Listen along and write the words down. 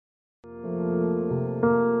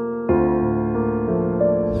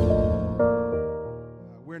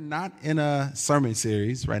not in a sermon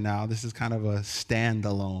series right now. This is kind of a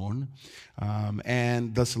standalone.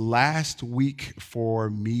 And this last week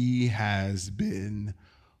for me has been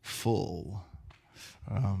full.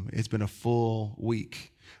 It's been a full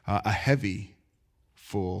week, a heavy,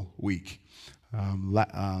 full week.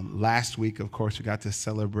 Last week, of course, we got to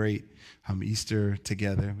celebrate Easter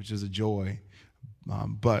together, which is a joy.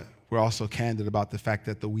 But we're also candid about the fact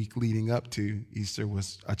that the week leading up to Easter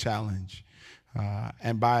was a challenge.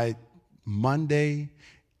 And by Monday,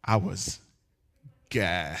 I was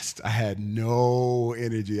gassed. I had no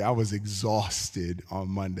energy. I was exhausted on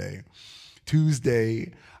Monday.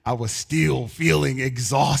 Tuesday, I was still feeling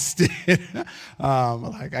exhausted.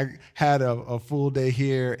 I had a full day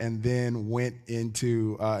here and then went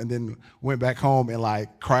back home and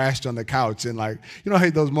crashed on the couch. And I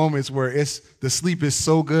hate those moments where the sleep is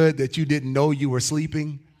so good that you didn't know you were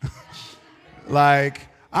sleeping.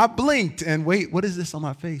 I blinked and wait, what is this on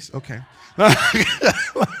my face? Okay.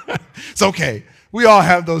 It's okay. We all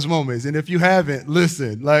have those moments. And if you haven't,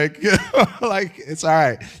 listen, it's all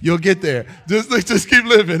right. You'll get there. Just keep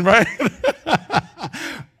living, right?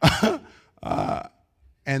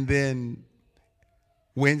 And then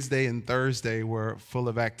Wednesday and Thursday were full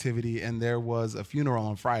of activity, and there was a funeral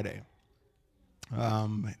on Friday.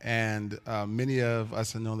 Many of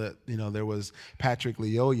us know that, there was Patrick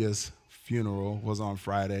Leolia's funeral was on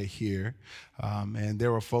Friday here. And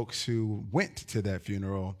there were folks who went to that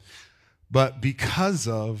funeral. But because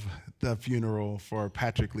of the funeral for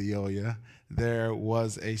Patrick Leolia, there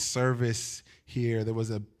was a service here. There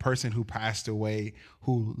was a person who passed away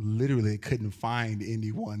who literally couldn't find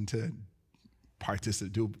anyone to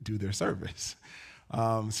do their service.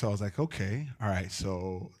 So I was like, okay, all right,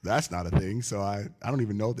 so that's not a thing. So I don't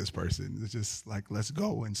even know this person. It's just let's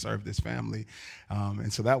go and serve this family.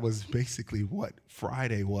 And so that was basically what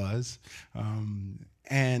Friday was.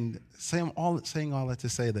 And saying all that to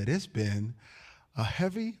say that it's been a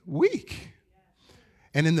heavy week.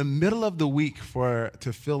 And in the middle of the week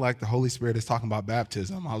to feel like the Holy Spirit is talking about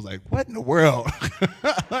baptism, I was like, what in the world?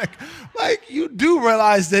 You do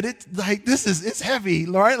realize that it's heavy,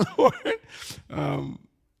 Lord.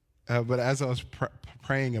 But as I was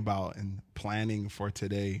praying about and planning for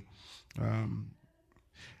today,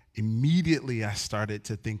 immediately I started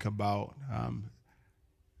to think about,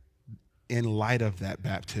 in light of that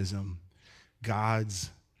baptism,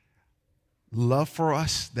 God's love for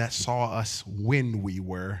us that saw us when we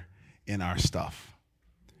were in our stuff.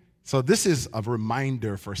 So this is a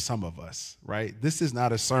reminder for some of us, right? This is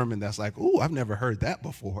not a sermon that's ooh, I've never heard that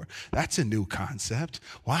before. That's a new concept.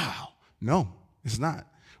 Wow. No, it's not.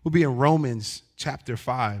 We'll be in Romans chapter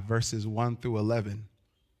 5, verses 1 through 11.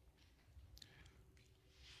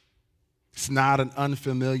 It's not an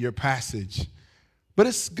unfamiliar passage, but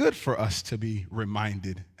it's good for us to be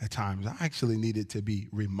reminded at times. I actually needed to be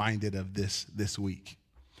reminded of this week.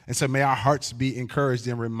 And so may our hearts be encouraged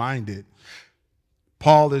and reminded.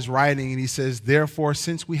 Paul is writing and he says, therefore,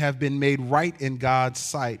 since we have been made right in God's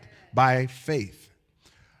sight by faith.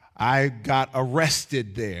 I got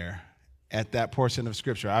arrested there at that portion of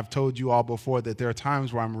scripture. I've told you all before that there are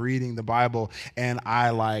times where I'm reading the Bible and I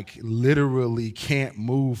literally can't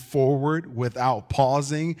move forward without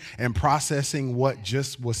pausing and processing what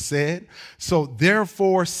just was said. So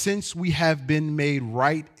therefore, since we have been made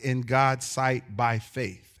right in God's sight by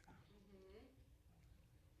faith.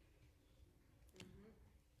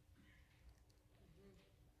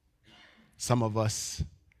 Some of us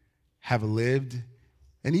have lived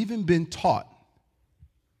and even been taught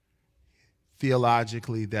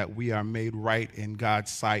theologically that we are made right in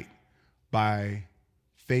God's sight by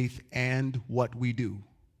faith and what we do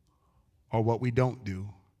or what we don't do.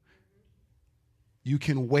 You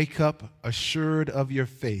can wake up assured of your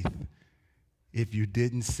faith if you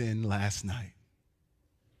didn't sin last night.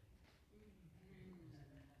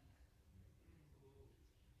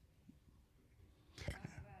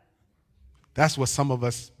 That's what some of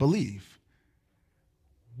us believe.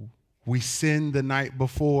 We sin the night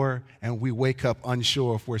before and we wake up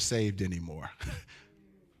unsure if we're saved anymore.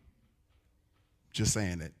 Just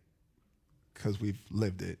saying it because we've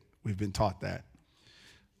lived it. We've been taught that.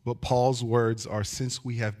 But Paul's words are, since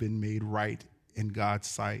we have been made right in God's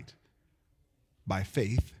sight by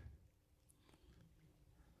faith,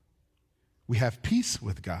 we have peace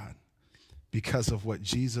with God because of what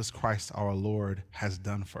Jesus Christ our Lord has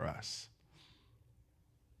done for us.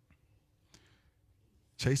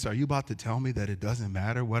 Chase, are you about to tell me that it doesn't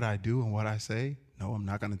matter what I do and what I say? No, I'm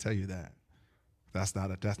not going to tell you that. That's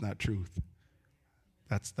not truth.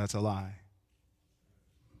 That's a lie.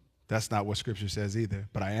 That's not what Scripture says either.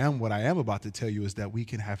 But what I am about to tell you is that we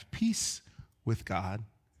can have peace with God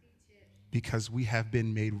because we have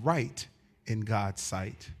been made right in God's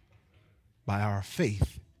sight by our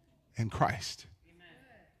faith in Christ.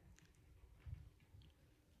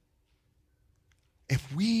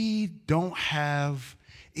 If we don't have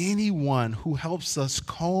anyone who helps us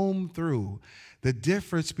comb through the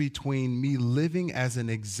difference between me living as an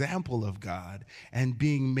example of God and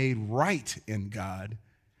being made right in God,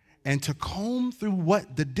 and to comb through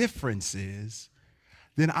what the difference is,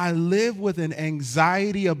 then I live with an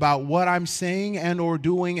anxiety about what I'm saying and or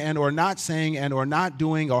doing and or not saying and or not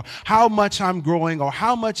doing, or how much I'm growing or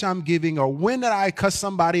how much I'm giving, or when did I cuss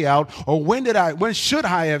somebody out, or when should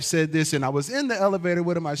I have said this, and I was in the elevator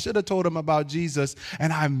with him, I should have told him about Jesus,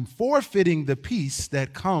 and I'm forfeiting the peace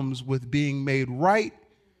that comes with being made right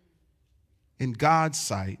in God's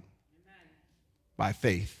sight by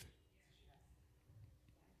faith.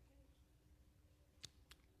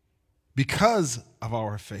 Because of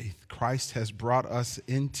our faith, Christ has brought us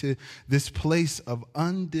into this place of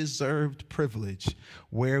undeserved privilege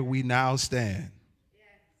where we now stand.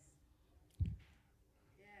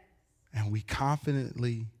 And we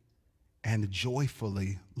confidently and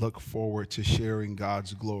joyfully look forward to sharing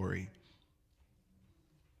God's glory.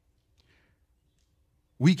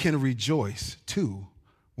 We can rejoice, too,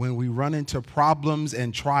 when we run into problems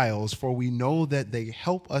and trials, for we know that they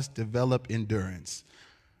help us develop endurance.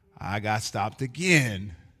 I got stopped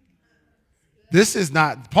again.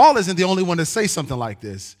 Paul isn't the only one to say something like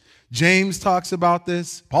this. James talks about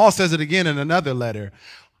this. Paul says it again in another letter.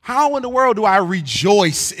 How in the world do I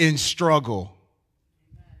rejoice in struggle?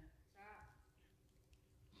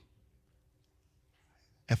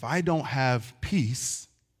 If I don't have peace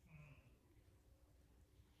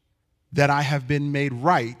that I have been made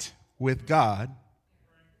right with God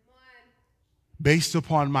based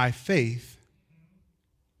upon my faith,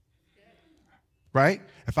 right?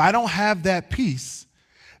 If I don't have that peace,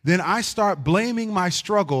 then I start blaming my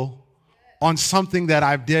struggle on something that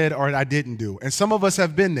I did or I didn't do. And some of us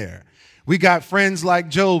have been there. We got friends like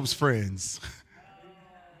Job's friends.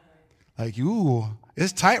 Like, ooh,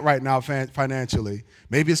 it's tight right now financially.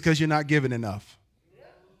 Maybe it's because you're not giving enough.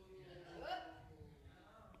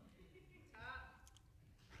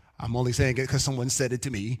 I'm only saying it because someone said it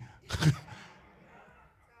to me.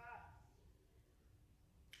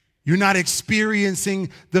 You're not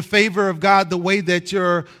experiencing the favor of God the way that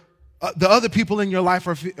the other people in your life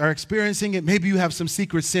are experiencing it. Maybe you have some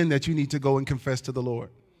secret sin that you need to go and confess to the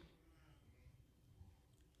Lord.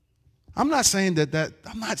 I'm not saying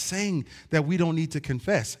that we don't need to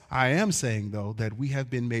confess. I am saying, though, that we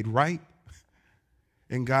have been made right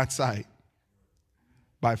in God's sight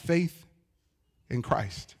by faith in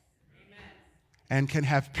Christ. Amen. And can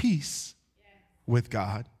have peace with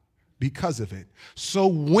God because of it. So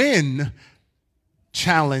when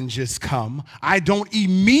challenges come, I don't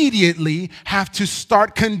immediately have to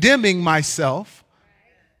start condemning myself,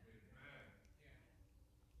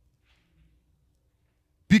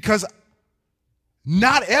 because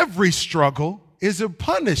not every struggle is a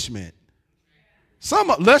punishment.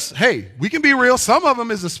 We can be real. Some of them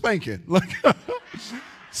is a spanking. Look,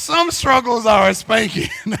 some struggles are a spanking,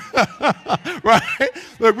 right?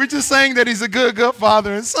 Look, we're just saying that he's a good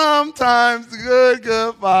father, and sometimes the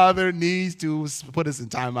good father needs to put us in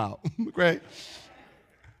timeout, right?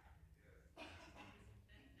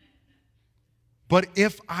 But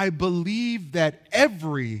if I believe that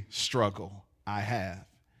every struggle I have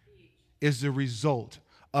is the result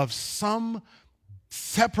of some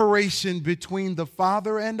separation between the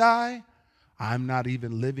Father and I'm not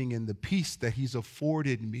even living in the peace that he's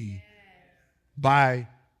afforded me by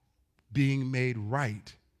being made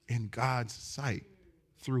right in God's sight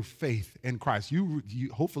through faith in Christ.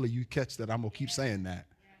 Hopefully you catch that. I'm going to keep saying that.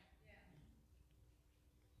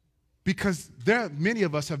 Because many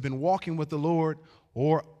of us have been walking with the Lord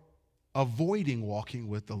or avoiding walking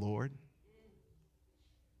with the Lord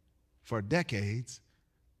for decades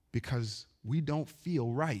because we don't feel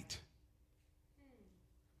right.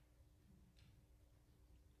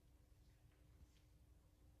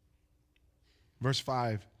 Verse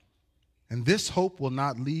 5, and this hope will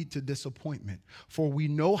not lead to disappointment, for we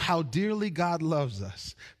know how dearly God loves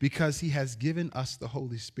us because he has given us the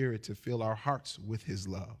Holy Spirit to fill our hearts with his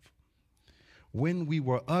love. When we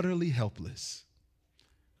were utterly helpless,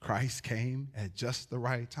 Christ came at just the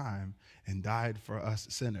right time and died for us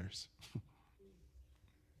sinners.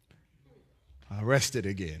 Arrested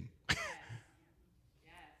again.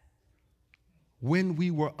 When we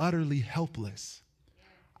were utterly helpless,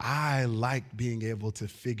 I like being able to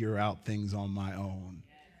figure out things on my own.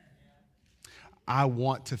 I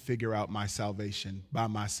want to figure out my salvation by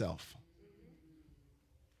myself.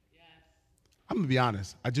 I'm going to be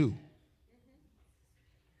honest, I do.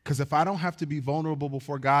 Because if I don't have to be vulnerable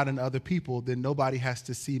before God and other people, then nobody has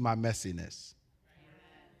to see my messiness.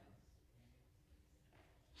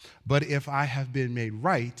 But if I have been made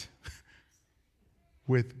right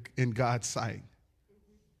in God's sight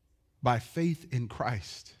by faith in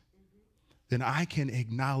Christ, then I can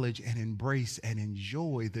acknowledge and embrace and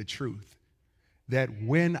enjoy the truth that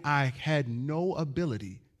when I had no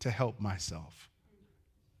ability to help myself,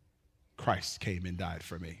 Christ came and died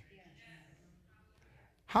for me.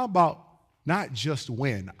 How about not just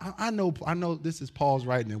when? I know this is Paul's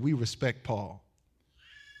writing, and we respect Paul.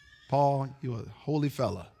 Paul, you're a holy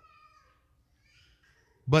fella.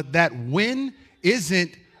 But that when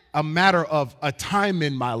isn't a matter of a time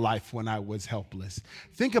in my life when I was helpless.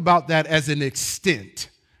 Think about that as an extent,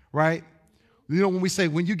 right? You know, when we say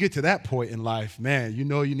when you get to that point in life, man, you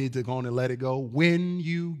know you need to go on and let it go. When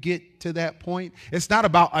you get to that point, it's not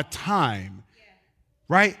about a time,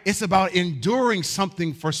 right? It's about enduring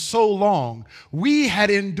something for so long. We had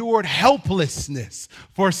endured helplessness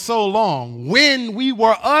for so long when we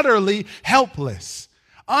were utterly helpless,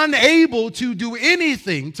 unable to do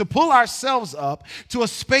anything to pull ourselves up to a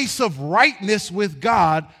space of rightness with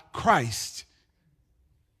God. Christ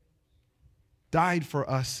died for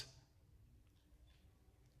us.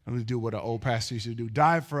 I'm going to do what an old pastor used to do.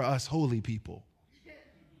 Died for us holy people.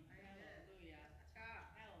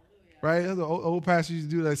 Right? The old pastor used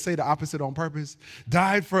to do that, say the opposite on purpose.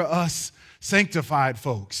 Died for us sanctified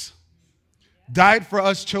folks. Died for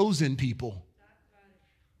us chosen people.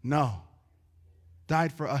 No.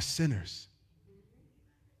 Died for us sinners.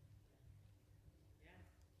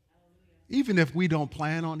 Even if we don't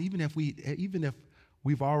plan on, even if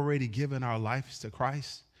we've already given our lives to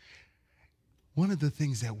Christ, one of the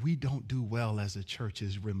things that we don't do well as a church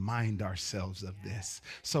is remind ourselves of this.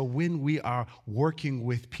 So when we are working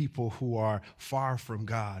with people who are far from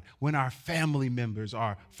God, when our family members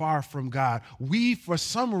are far from God, we for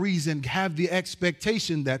some reason have the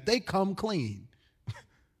expectation that they come clean.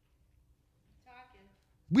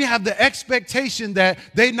 We have the expectation that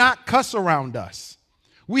they not cuss around us.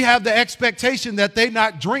 We have the expectation that they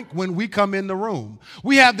not drink when we come in the room.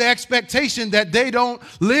 We have the expectation that they don't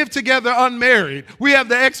live together unmarried. We have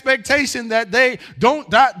the expectation that they don't ...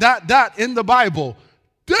 in the Bible.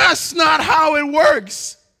 That's not how it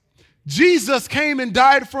works. Jesus came and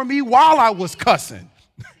died for me while I was cussing.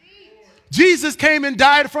 Jesus came and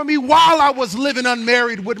died for me while I was living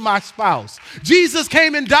unmarried with my spouse. Jesus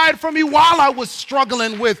came and died for me while I was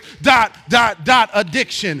struggling with ...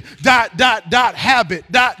 addiction, ... habit, ...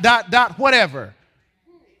 whatever.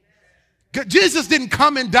 Jesus didn't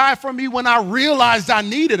come and die for me when I realized I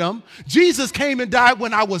needed him. Jesus came and died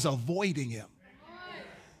when I was avoiding him.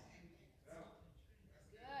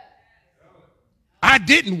 I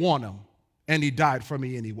didn't want him, and he died for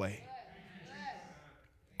me anyway.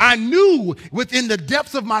 I knew within the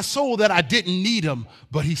depths of my soul that I didn't need him,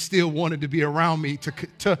 but he still wanted to be around me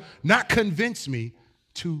to not convince me,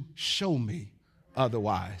 to show me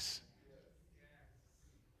otherwise.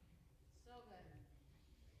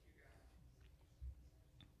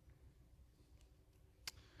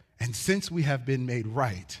 And since we have been made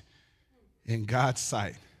right in God's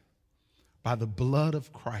sight by the blood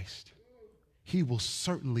of Christ, he will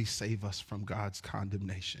certainly save us from God's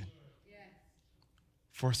condemnation.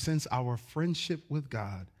 For since our friendship with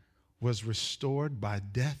God was restored by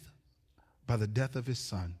the death of his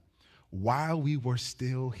son, while we were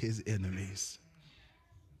still his enemies.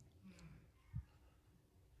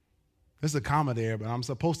 There's a comma there, but I'm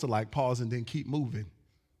supposed to pause and then keep moving.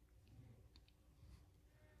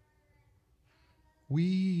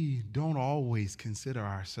 We don't always consider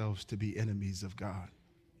ourselves to be enemies of God.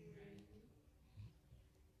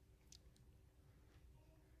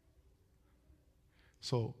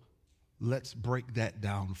 So let's break that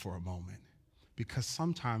down for a moment, because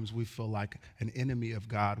sometimes we feel like an enemy of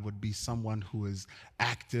God would be someone who is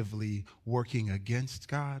actively working against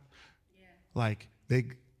God. Yeah.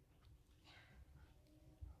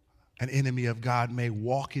 An enemy of God may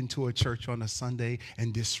walk into a church on a Sunday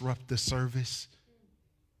and disrupt the service.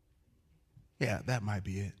 Yeah, that might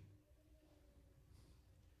be it.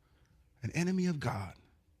 An enemy of God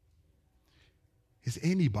is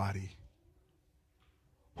anybody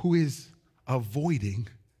who is avoiding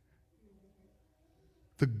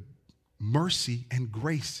the mercy and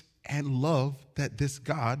grace and love that this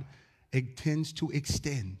God intends to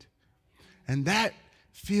extend. And that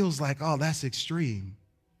feels like, oh, that's extreme.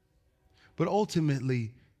 But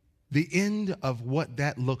ultimately, the end of what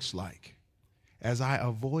that looks like, as I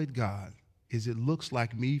avoid God, is it looks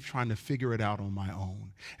like me trying to figure it out on my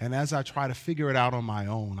own. And as I try to figure it out on my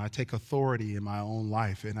own, I take authority in my own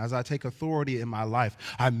life. And as I take authority in my life,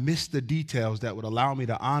 I miss the details that would allow me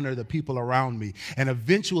to honor the people around me. And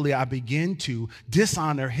eventually I begin to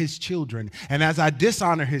dishonor his children. And as I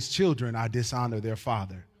dishonor his children, I dishonor their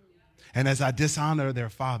father. And as I dishonor their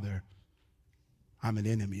father, I'm an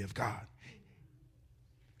enemy of God.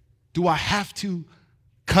 Do I have to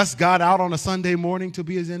cuss God out on a Sunday morning to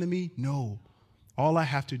be his enemy? No. All I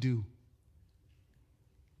have to do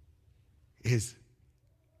is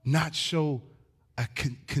not show a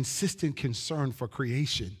consistent concern for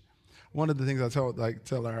creation. One of the things I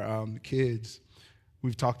tell our kids,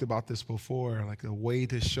 we've talked about this before, like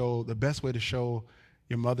the best way to show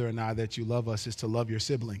your mother and I that you love us is to love your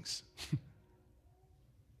siblings.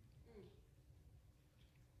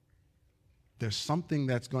 There's something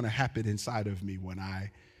that's going to happen inside of me when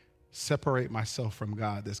I separate myself from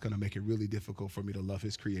God that's going to make it really difficult for me to love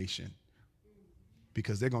his creation,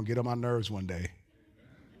 because they're going to get on my nerves one day.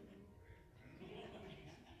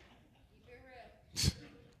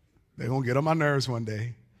 They're going to get on my nerves one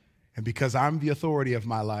day, and because I'm the authority of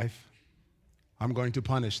my life, I'm going to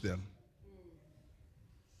punish them.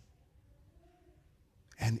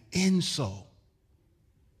 And in so,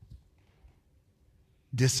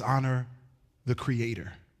 dishonor the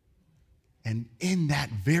Creator. And in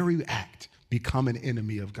that very act, become an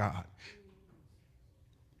enemy of God.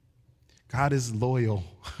 God is loyal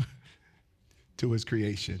to his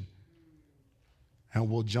creation. And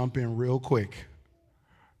we'll jump in real quick.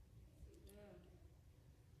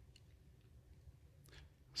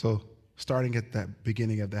 So, starting at that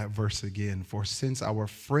beginning of that verse again, for since our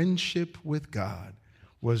friendship with God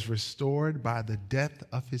was restored by the death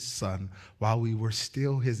of his Son while we were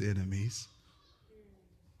still his enemies.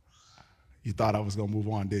 You thought I was going to move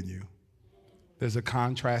on, didn't you? There's a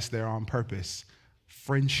contrast there on purpose.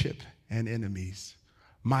 Friendship and enemies.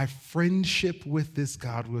 My friendship with this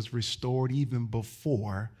God was restored even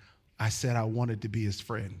before I said I wanted to be his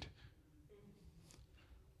friend.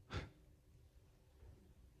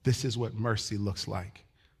 This is what mercy looks like.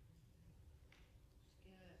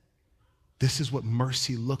 This is what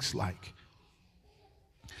mercy looks like.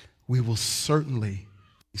 We will certainly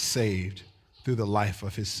be saved through the life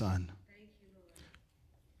of his Son.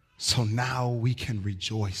 So now we can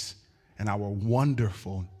rejoice in our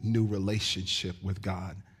wonderful new relationship with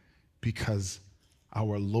God, because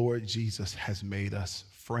our Lord Jesus has made us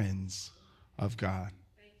friends of God.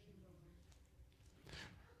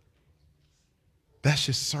 That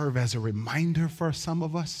should serve as a reminder for some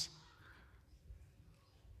of us,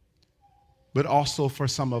 but also for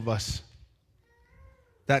some of us,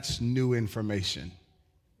 that's new information.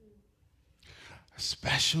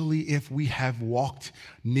 Especially if we have walked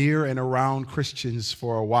near and around Christians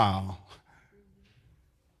for a while.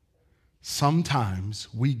 Sometimes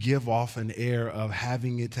we give off an air of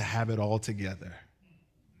having it to have it all together.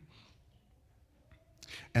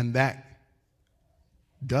 And that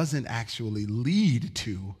doesn't actually lead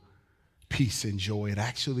to peace and joy. It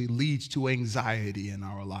actually leads to anxiety in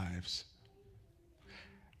our lives.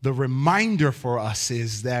 The reminder for us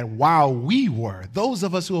is that while we were, those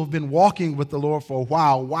of us who have been walking with the Lord for a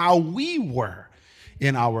while we were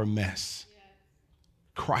in our mess,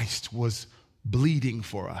 Christ was bleeding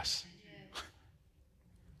for us.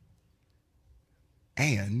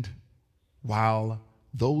 And while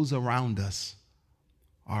those around us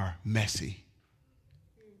are messy,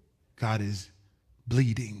 God is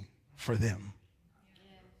bleeding for them.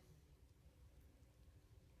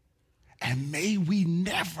 And may we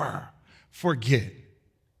never forget.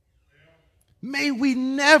 May we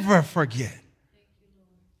never forget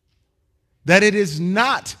that it is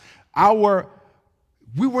not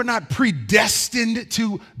we were not predestined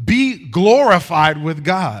to be glorified with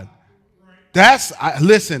God.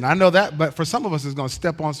 Listen, I know that, but for some of us, it's going to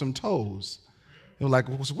step on some toes. They're like,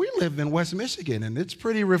 well, we live in West Michigan, and it's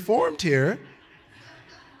pretty reformed here.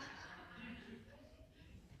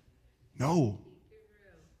 No.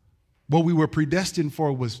 What we were predestined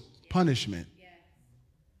for was punishment.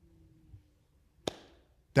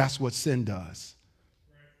 That's what sin does.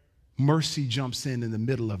 Mercy jumps in the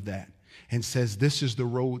middle of that and says, this is the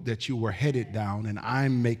road that you were headed down, and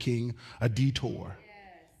I'm making a detour.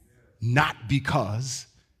 Not because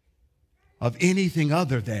of anything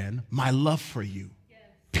other than my love for you.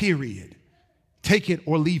 Period. Take it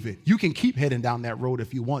or leave it. You can keep heading down that road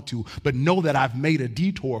if you want to, but know that I've made a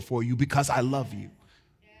detour for you because I love you.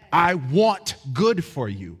 I want good for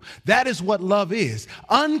you. That is what love is.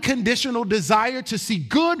 Unconditional desire to see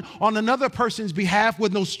good on another person's behalf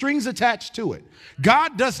with no strings attached to it.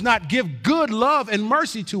 God does not give good love and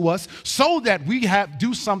mercy to us so that we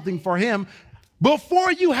do something for him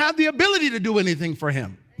before you have the ability to do anything for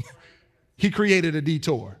him. He created a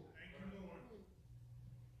detour.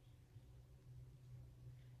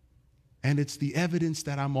 And it's the evidence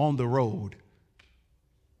that I'm on the road.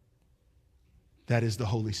 That is the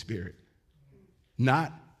Holy Spirit.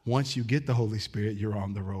 Not once you get the Holy Spirit, you're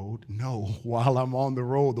on the road. No, while I'm on the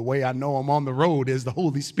road, the way I know I'm on the road is the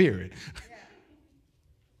Holy Spirit.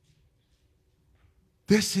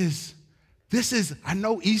 This is, I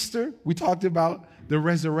know Easter, we talked about the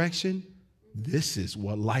resurrection. This is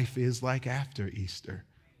what life is like after Easter.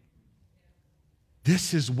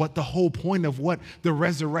 This is what the whole point of what the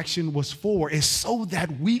resurrection was for, is so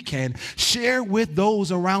that we can share with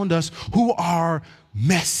those around us who are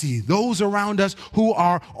messy, those around us who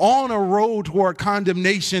are on a road toward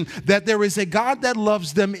condemnation, that there is a God that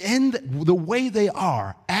loves them in the way they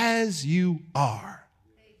are, as you are.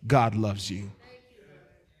 God loves you.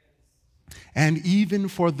 And even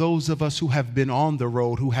for those of us who have been on the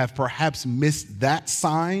road, who have perhaps missed that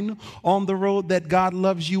sign on the road that God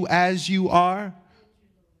loves you as you are,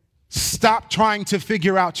 stop trying to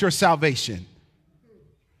figure out your salvation.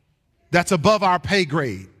 That's above our pay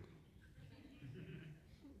grade.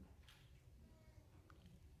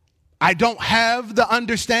 I don't have the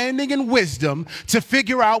understanding and wisdom to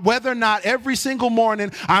figure out whether or not every single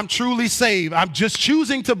morning I'm truly saved. I'm just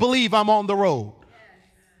choosing to believe I'm on the road.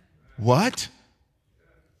 What?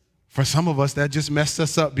 For some of us, that just messed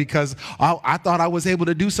us up because I thought I was able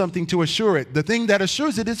to do something to assure it. The thing that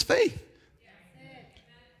assures it is faith.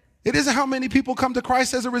 It isn't how many people come to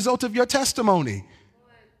Christ as a result of your testimony.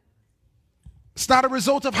 It's not a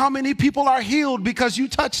result of how many people are healed because you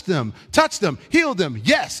touched them, healed them.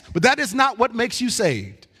 Yes, but that is not what makes you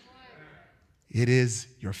saved. It is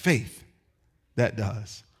your faith that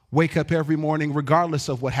does. Wake up every morning regardless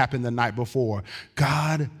of what happened the night before.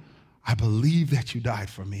 God, I believe that you died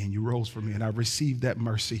for me and you rose for me and I received that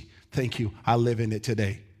mercy. Thank you. I live in it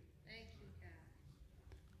today. Thank you,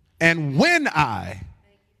 God. And when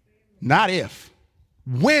not if,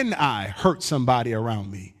 when I hurt somebody around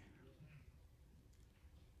me,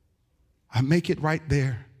 I make it right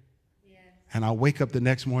there. Yes. And I wake up the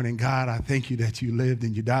next morning, God, I thank you that you lived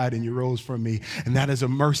and you died and you rose for me. And that is a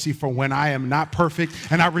mercy for when I am not perfect.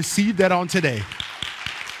 And I receive that on today.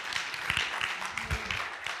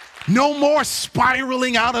 No more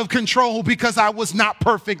spiraling out of control because I was not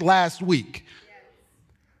perfect last week. Yes.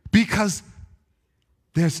 Because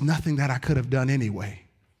there's nothing that I could have done anyway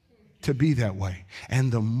to be that way.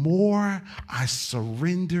 And the more I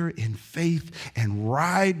surrender in faith and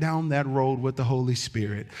ride down that road with the Holy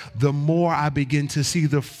Spirit, the more I begin to see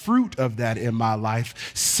the fruit of that in my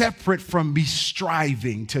life, separate from me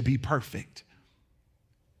striving to be perfect.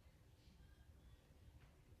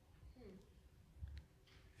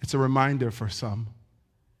 It's a reminder for some.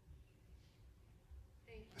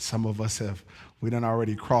 Some of us we done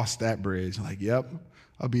already crossed that bridge. Like, yep,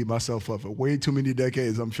 I beat myself up for way too many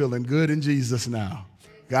decades. I'm feeling good in Jesus now.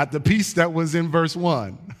 Got the peace that was in verse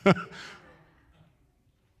 1. But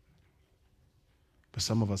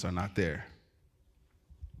some of us are not there.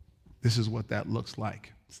 This is what that looks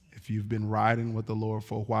like. If you've been riding with the Lord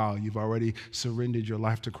for a while, you've already surrendered your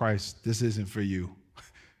life to Christ, this isn't for you.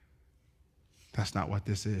 That's not what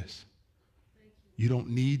this is. You don't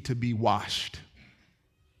need to be washed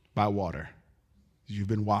by water. You've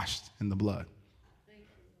been washed in the blood.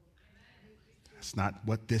 That's not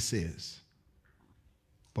what this is.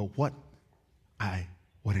 But what I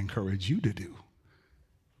would encourage you to do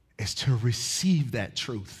is to receive that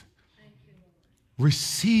truth.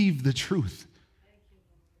 Receive the truth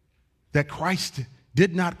that Christ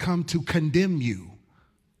did not come to condemn you.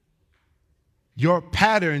 Your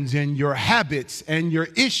patterns and your habits and your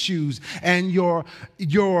issues and your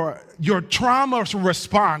trauma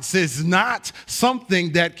response is not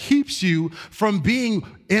something that keeps you from being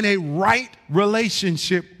in a right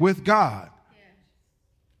relationship with God.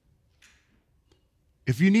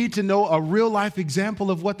 If you need to know a real life example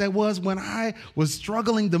of what that was, when I was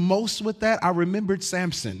struggling the most with that, I remembered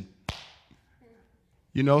Samson.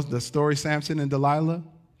 You know the story, Samson and Delilah?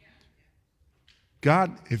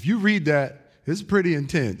 God, if you read that, it's pretty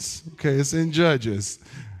intense. Okay, it's in Judges.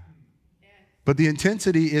 But the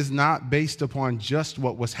intensity is not based upon just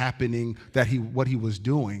what was happening, what he was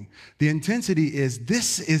doing. The intensity is,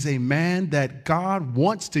 this is a man that God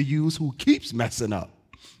wants to use who keeps messing up.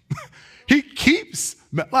 He keeps,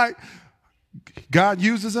 like, God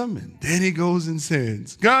uses him, and then he goes and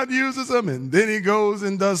sins. God uses him, and then he goes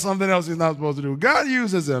and does something else he's not supposed to do. God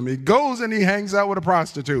uses him. He goes and he hangs out with a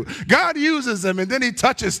prostitute. God uses him, and then he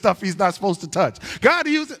touches stuff he's not supposed to touch. God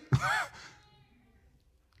uses...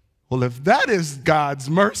 Well, if that is God's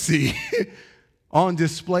mercy on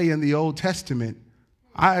display in the Old Testament,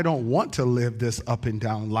 I don't want to live this up and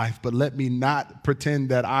down life, but let me not pretend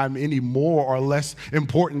that I'm any more or less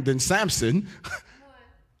important than Samson.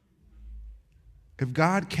 If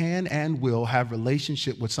God can and will have a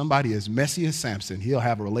relationship with somebody as messy as Samson, he'll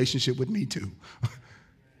have a relationship with me too.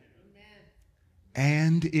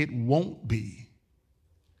 And it won't be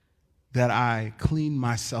that I clean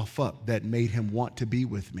myself up that made him want to be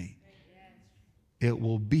with me. It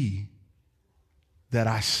will be that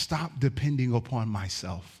I stop depending upon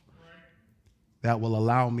myself. That will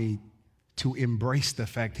allow me to embrace the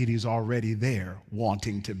fact that he's already there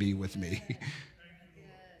wanting to be with me.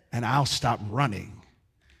 And I'll stop running.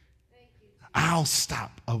 I'll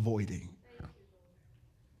stop avoiding.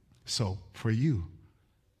 So for you,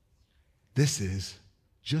 this is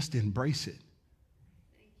just embrace it.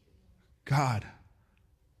 God,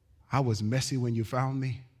 I was messy when you found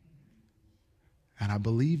me, and I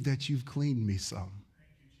believe that you've cleaned me some.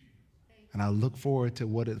 And I look forward to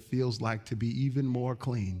what it feels like to be even more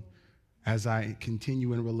clean as I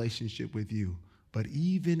continue in relationship with you. But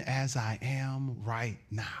even as I am right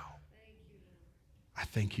now, I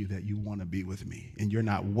thank you that you want to be with me. And you're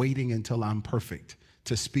not waiting until I'm perfect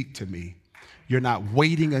to speak to me. You're not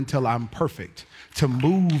waiting until I'm perfect to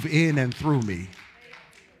move in and through me.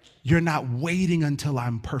 You're not waiting until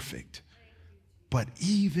I'm perfect. But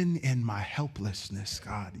even in my helplessness,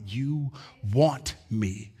 God, you want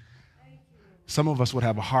me. Some of us would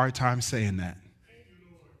have a hard time saying that.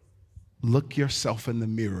 Look yourself in the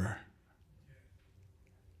mirror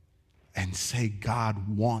and say,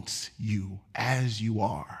 God wants you as you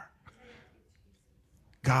are.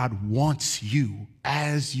 God wants you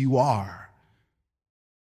as you are.